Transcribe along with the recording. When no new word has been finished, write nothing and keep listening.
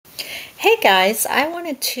Hey guys, I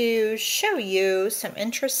wanted to show you some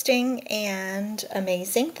interesting and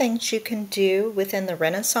amazing things you can do within the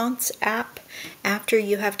Renaissance app after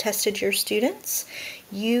you have tested your students.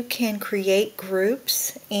 You can create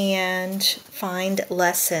groups and find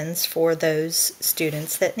lessons for those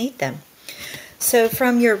students that need them. So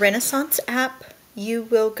from your Renaissance app, you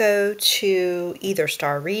will go to either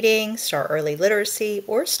Star Reading, Star Early Literacy,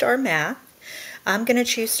 or Star Math. I'm going to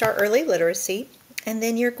choose Star Early Literacy. And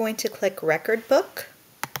then you're going to click Record Book.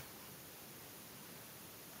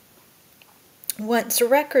 Once a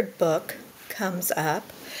Record Book comes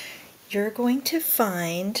up, you're going to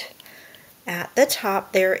find at the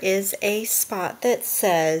top there is a spot that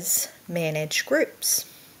says Manage Groups.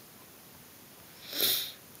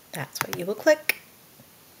 That's what you will click.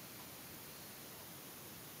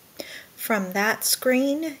 From that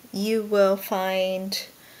screen, you will find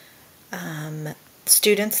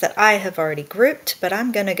students that I have already grouped, but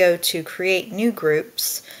I'm going to go to Create New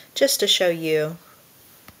Groups just to show you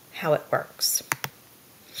how it works.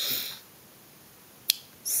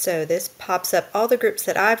 So this pops up all the groups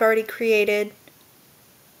that I've already created.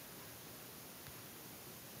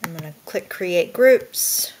 I'm going to click Create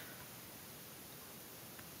Groups.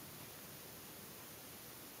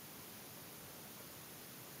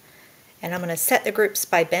 And I'm going to set the groups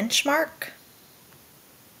by benchmark.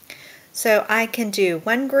 So I can do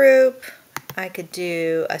one group, I could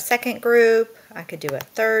do a second group, I could do a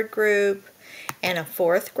third group, and a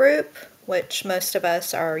fourth group, which most of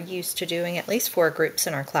us are used to doing at least 4 groups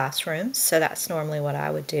in our classrooms, so that's normally what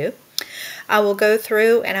I would do. I will go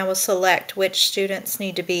through and I will select which students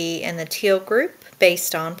need to be in the teal group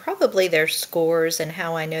based on probably their scores and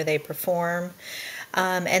how I know they perform.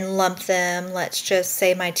 And lump them. Let's just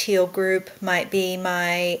say my teal group might be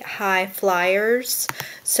my high flyers.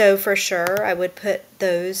 So for sure I would put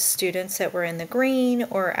those students that were in the green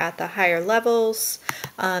or at the higher levels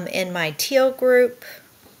in my teal group.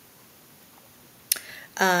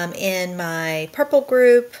 In my purple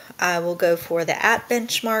group, I will go for the at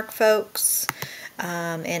benchmark folks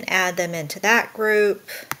and add them into that group,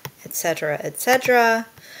 etc., etc.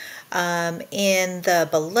 In the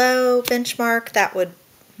below benchmark, that would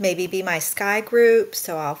maybe be my sky group,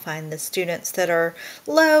 so I'll find the students that are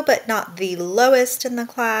low but not the lowest in the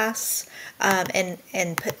class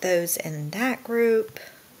and put those in that group.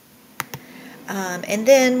 And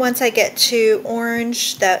then once I get to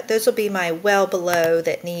orange, those will be my well below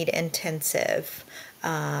that need intensive.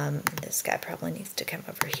 This guy probably needs to come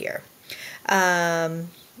over here.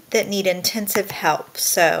 That need intensive help.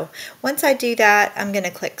 So once I do that, I'm going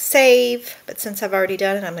to click Save, but since I've already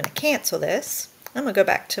done it, I'm going to cancel this. I'm going to go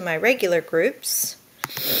back to my regular groups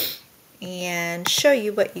and show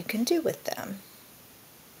you what you can do with them.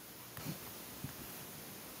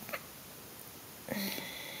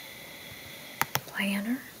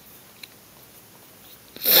 Planner.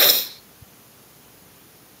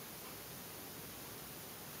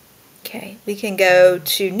 Okay, we can go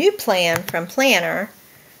to New Plan from Planner.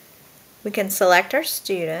 We can select our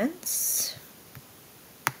students.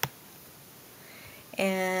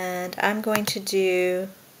 And I'm going to do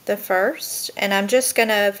the first, and I'm just going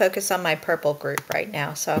to focus on my purple group right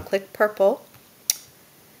now. So I'll click Purple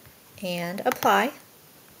and Apply.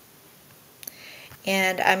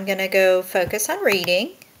 And I'm going to go focus on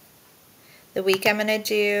reading. The week I'm going to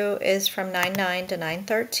do is from 9/9 to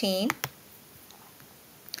 9/13.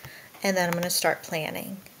 And then I'm going to start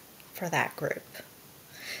planning for that group.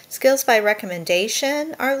 Skills by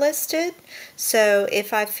recommendation are listed, so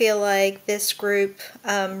if I feel like this group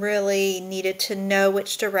really needed to know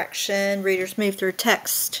which direction readers move through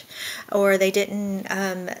text, or they didn't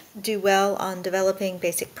do well on developing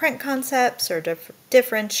basic print concepts or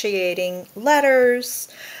differentiating letters,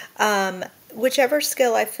 whichever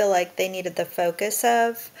skill I feel like they needed the focus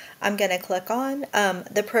of, I'm going to click on.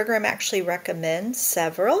 The program actually recommends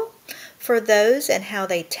several for those and how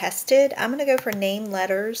they tested. I'm going to go for name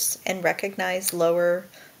letters and recognize lower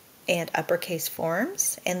and uppercase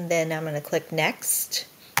forms, and then I'm going to click Next,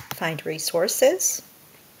 find resources.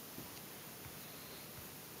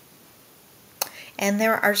 And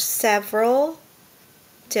there are several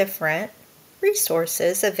different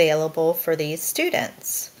resources available for these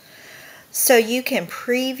students. So you can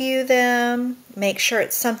preview them, make sure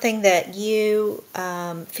it's something that you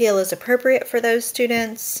feel is appropriate for those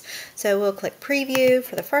students. So we'll click Preview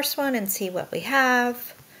for the first one and see what we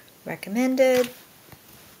have. Recommended.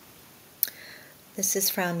 This is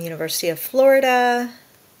from University of Florida.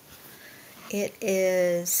 It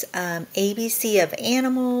is ABC of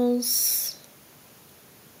Animals.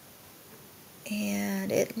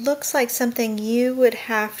 And it looks like something you would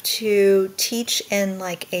have to teach in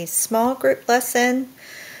like a small group lesson.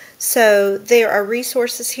 So there are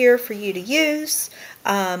resources here for you to use.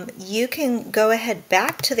 You can go ahead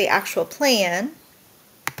back to the actual plan,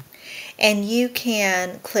 and you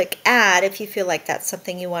can click add if you feel like that's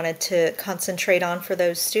something you wanted to concentrate on for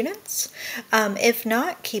those students. If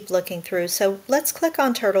not, keep looking through. So let's click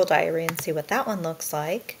on Turtle Diary and see what that one looks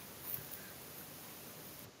like.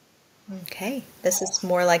 Okay, this is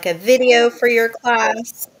more like a video for your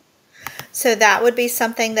class. So that would be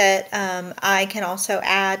something that I can also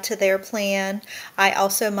add to their plan. I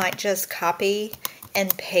also might just copy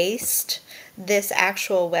and paste this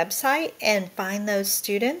actual website and find those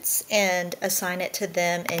students and assign it to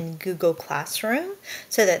them in Google Classroom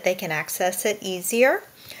so that they can access it easier.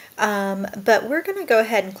 But we're going to go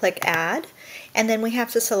ahead and click add, and then we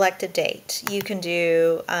have to select a date. You can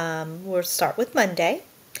do, we'll start with Monday.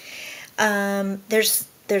 There's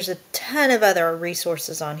a ton of other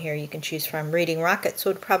resources on here you can choose from. Reading Rockets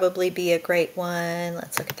would probably be a great one.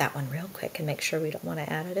 Let's look at that one real quick and make sure we don't want to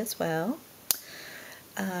add it as well.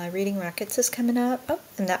 Reading Rockets is coming up. Oh,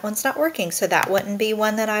 and that one's not working, so that wouldn't be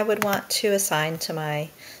one that I would want to assign to my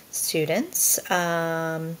students.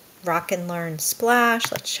 Rock and Learn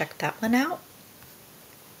Splash, let's check that one out.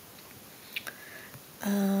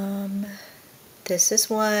 This is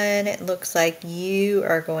one, it looks like you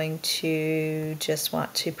are going to just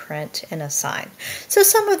want to print and assign. So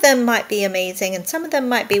some of them might be amazing and some of them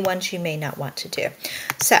might be ones you may not want to do.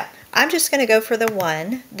 So I'm just going to go for the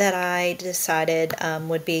one that I decided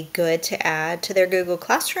would be good to add to their Google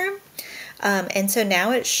Classroom. And so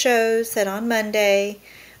now it shows that on Monday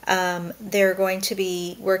they're going to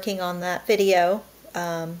be working on that video.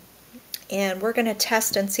 And we're going to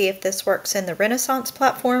test and see if this works in the Renaissance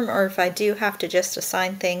platform or if I do have to just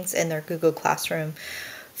assign things in their Google Classroom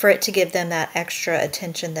for it to give them that extra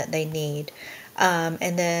attention that they need.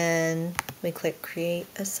 And then we click Create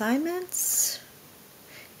Assignments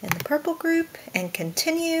in the purple group and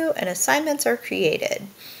continue, and assignments are created.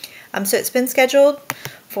 So it's been scheduled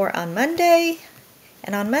for on Monday.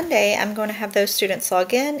 And on Monday, I'm going to have those students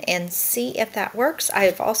log in and see if that works.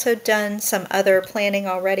 I've also done some other planning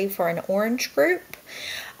already for an orange group.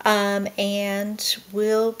 And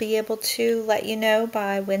we'll be able to let you know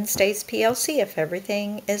by Wednesday's PLC if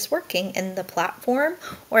everything is working in the platform,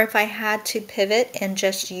 or if I had to pivot and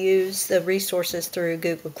just use the resources through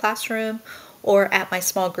Google Classroom or at my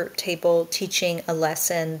small group table teaching a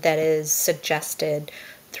lesson that is suggested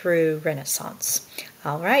through Renaissance.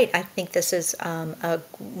 All right, I think this is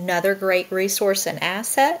another great resource and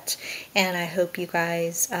asset, and I hope you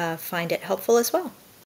guys find it helpful as well.